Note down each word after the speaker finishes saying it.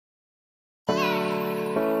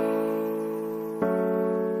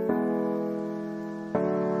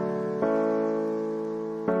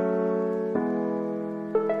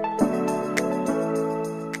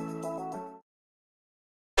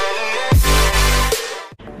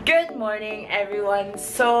morning everyone.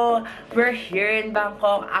 So, we're here in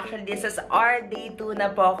Bangkok. Actually, this is our day 2 na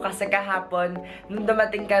po kasi kahapon, nung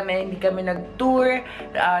dumating kami, hindi kami nag-tour.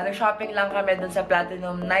 Nag-shopping lang kami dun sa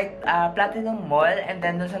Platinum Mall and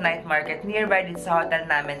then dun sa night market nearby dito sa hotel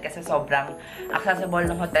namin kasi sobrang accessible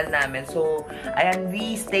ng hotel namin. So, ayan,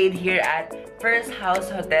 we stayed here at First House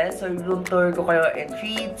Hotel. So, room tour ko kayo in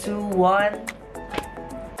 3, 2, 1.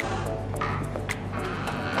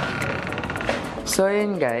 So,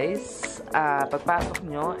 yun guys, pagpasok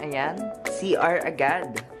nyo, ayan, CR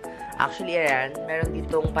agad. Actually, ayan, meron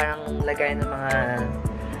ditong parang lagay ng mga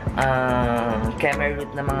camera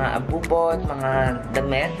root na mga abubot, mga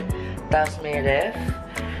damit. Tapos may ref.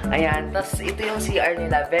 Ayan, tapos ito yung CR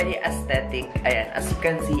nila, very aesthetic. Ayan, as you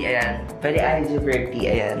can see, ayan, very LGBT,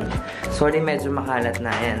 ayan. Sorry, medyo makalat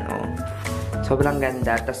na, ayan, oh. Sobrang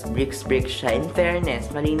ganda, tapos bricks siya. In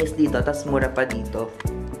fairness, malinis dito, tapos mura pa dito.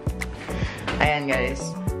 Ayan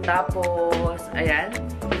guys. Tapos, ayan.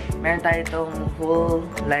 Meron tayo itong whole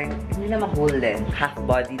length. Hindi naman whole length. Half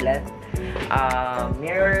body length.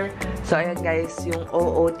 Mirror. So, ayan guys. Yung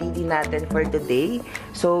OOTD natin for today.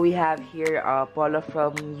 So, we have here Paula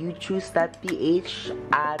from youchoose.ph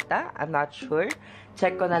ata. I'm not sure.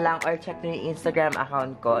 Check ko na lang or check nyo yung Instagram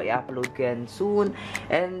account ko. I-upload ko yan soon.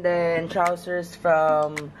 And then, trousers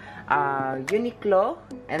from Uniqlo.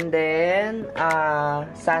 And then,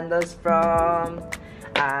 sandals from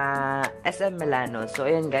SM Milano. So,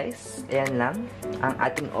 ayan guys. Ayan lang. Ang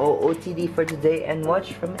ating OOTD for today. And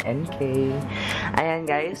watch from MK. Ayan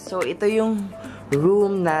guys. So, ito yung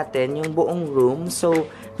room natin. Yung buong room. So,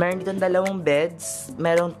 meron dito 2 beds.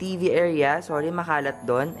 Merong TV area. Sorry, makalat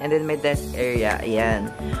doon. And then, may desk area. Ayan.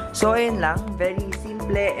 So, ayan lang. Very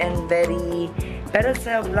simple and very... Pero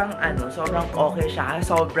sobrang sobrang okay siya.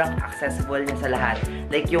 Sobrang accessible niya sa lahat.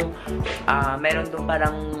 Like yung, meron doon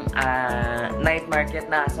parang night market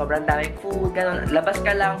na sobrang daming food, ganun. Labas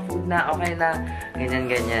ka lang, food na, okay na.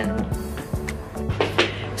 Ganyan.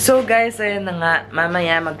 So guys, ayun na nga.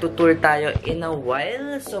 Mamaya magtutour tayo in a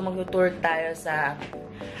while. So magtutour tayo sa,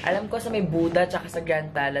 alam ko sa may Buddha tsaka sa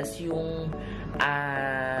Grand Palace, yung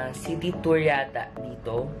city tour yata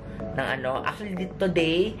dito. Actually,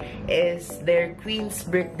 today is their Queen's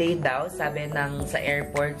birthday daw, sabi ng sa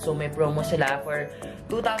airport. So, may promo sila for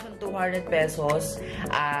 2,200 pesos.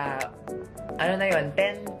 Ano na yun?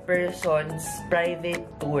 10 persons private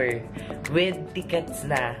tour with tickets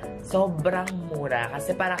na. Sobrang mura.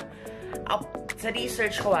 Kasi parang, sa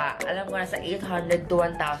research ko alam ko na sa 800 to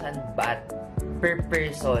 1,000 baht per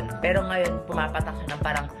person. Pero ngayon, pumapatak siya ng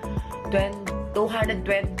parang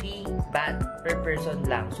 220 baht per person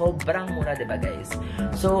lang. Sobrang mura, diba guys?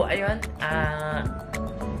 So, ayun,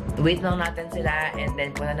 wait lang natin sila and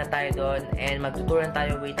then punta na tayo doon and magtuturan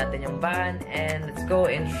tayo, wait natin yung van and let's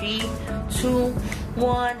go in 3, 2,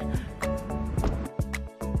 1.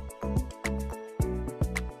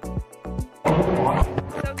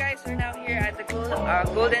 So guys, we're now here at the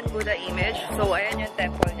Golden Buddha image. So, ayan yung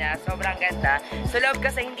temple niya. Sobrang ganda. So, loob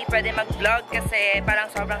kasi hindi pwede mag-vlog kasi parang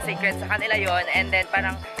sobrang secret sa kanila yon. And then,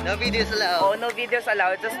 parang no videos allowed. Oh, no videos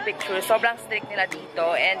allowed. Just pictures. Sobrang strict nila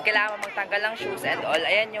dito. And kailangan magtanggal ng shoes and all.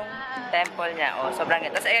 Ayan yung temple niya. Oh, sobrang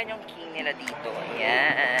ganda. Tapos, ayan yung king nila dito.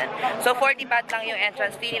 Ayan. So, 40 baht lang yung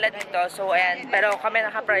entrance fee nila dito. So, ayan. Pero kami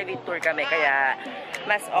naka-private tour kami. Kaya,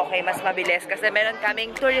 mas okay, mas mabilis. Kasi meron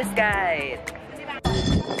kaming tourist guide.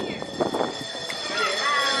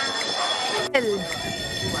 Ang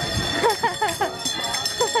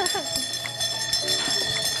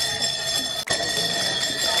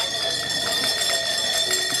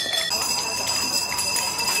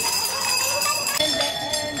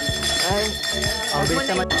bilis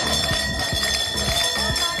naman.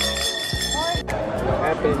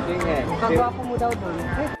 Painting eh. Kagwapo mo daw doon.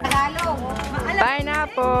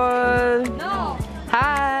 Pineapple! No!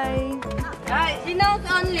 Hi! She knows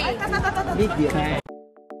only. Video.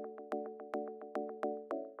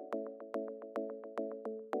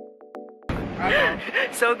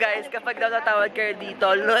 So guys, kapag daw tatawag kayo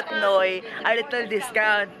dito, Lot Noy, a little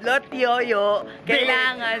discount. Lot Yoyo,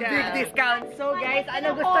 kailangan big discount. So guys,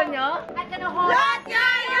 ano gusto nyo? I'm gonna hold. Lot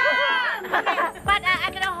Yoyo! But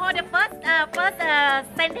I'm gonna hold the first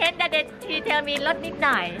sentence that she tell me, Lot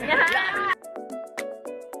midnight.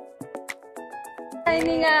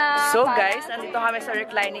 So guys, andito kami sa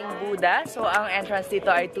reclining Buddha. So ang entrance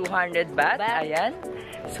dito ay 200 baht. Ayan.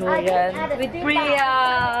 So yan. With free.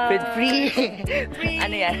 With free.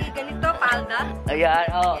 Ano yan? Ganito, palda. Ayan.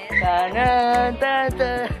 Oh.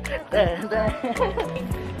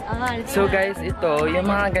 So guys, ito, yung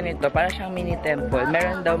mga ganito, parang siyang mini temple.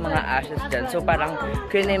 Meron daw mga ashes dyan. So parang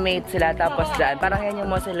cremate sila tapos dyan. Parang yan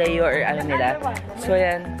yung mausoleo or ano nila. So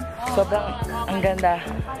yan. Sobrang ang ganda.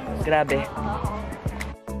 Grabe.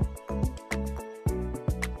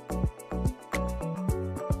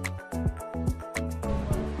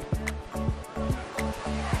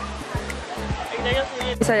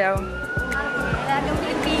 Sayaw. Lagang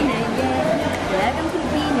Pilipinas. Lagang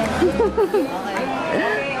Pilipinas.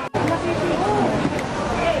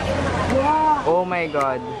 Oh my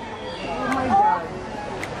God.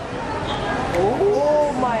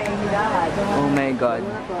 Oh my God. Oh my God.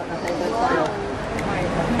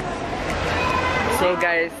 So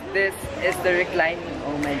guys, this is the reclining.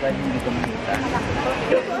 Oh my God, hindi ko makita.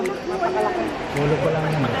 Ulo ko lang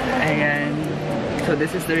naman. Ayan. So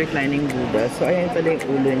this is the reclining Buddha. So ayan pala yung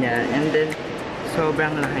ulo niya. And then,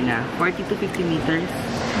 sobrang laki niya. 40 to 50 meters.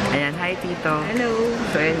 Ayan, hi Tito. Hello.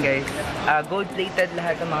 So ayan guys, gold-plated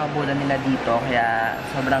lahat ng mga Buddha nila dito. Kaya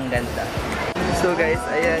sobrang ganda. So guys,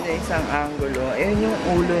 ayan yung isang angulo. Ayan yung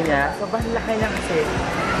ulo niya. Sobrang laki niya kasi.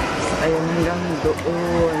 Ayan hanggang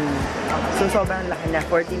doon. So sobrang laki niya.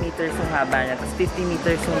 40 meters yung haba niya. Tapos 50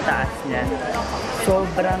 meters yung taas niya.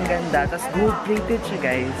 Sobrang ganda. Tapos gold-plated siya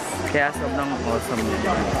guys. Kaya sobrang awesome niya.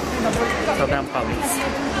 Sobrang pawis.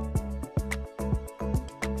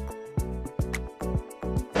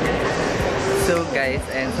 So guys,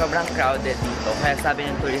 and sobrang crowded dito. Kaya sabi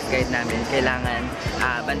ng tourist guide namin, kailangan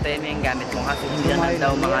bantayan mo yung gamit mo kasi hindi naman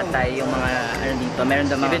daw mga Thai yung mga ano dito. Meron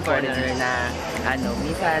daw mga foreigner na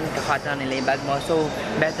minsan kakata nila yung bag mo. So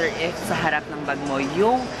better if sa harap ng bag mo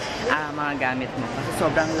yung mga gamit mo. Kasi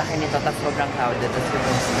sobrang laki nito, tapos sobrang crowded. Tapos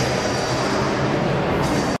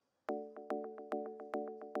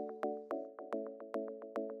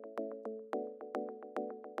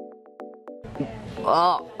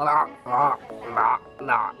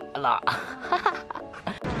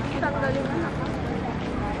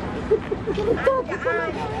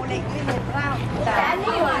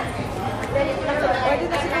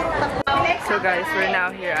So guys, we're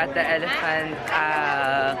now here at the elephant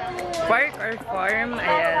park or farm.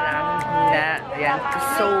 Ayan ang hina. Ayan.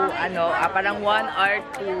 So parang 1 hour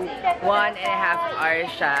to 1.5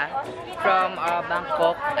 hours siya from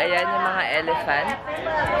Bangkok. Ayan yung mga elephant.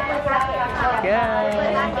 Ayan.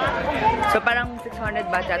 So parang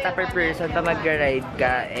 600 baht yata per person pa mag-ride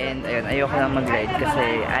ka. And ayun, ayoko lang mag-ride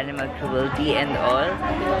kasi animal cruelty and all.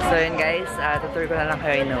 So yun guys, tutur ko na lang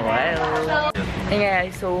kayo in a while. Ayan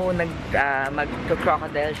guys, so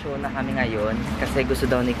mag-crocodile show na kami ngayon kasi gusto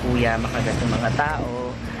daw ni Kuya makagat ng mga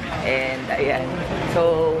tao. And ayan,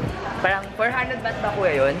 so parang 400 baht ba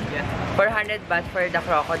Kuya yun? 400 baht for the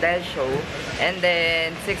crocodile show. And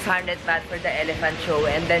then 600 baht for the elephant show.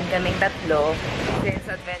 And then kaming tatlo, since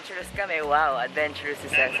adventurous kami, wow, adventurous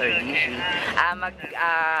si Ceasar Dishi.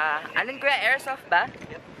 Anong Kuya, airsoft ba?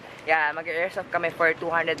 Yeah, mag-airsoft kami for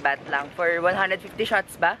 200 baht lang. For 150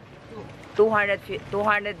 shots ba? 200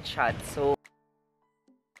 shots. So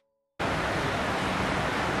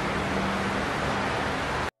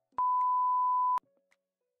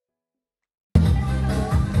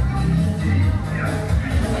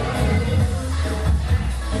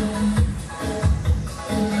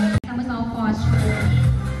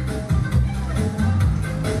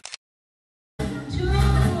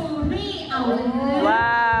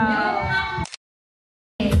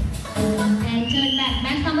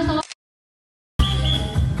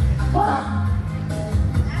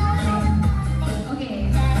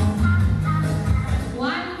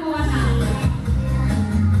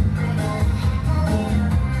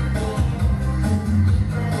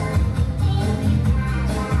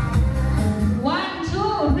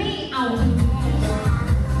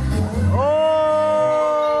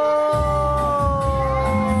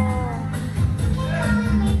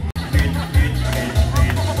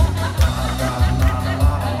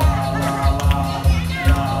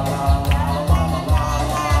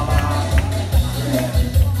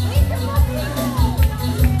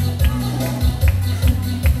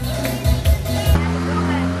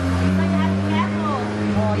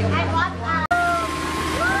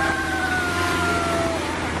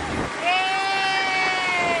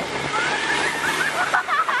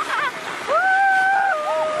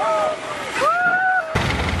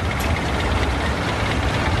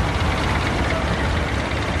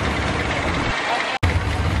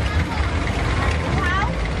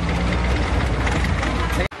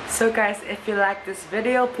So guys, if you like this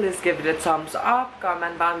video, please give it a thumbs up,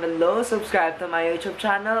 comment down below, subscribe to my YouTube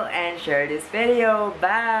channel, and share this video.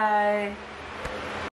 Bye!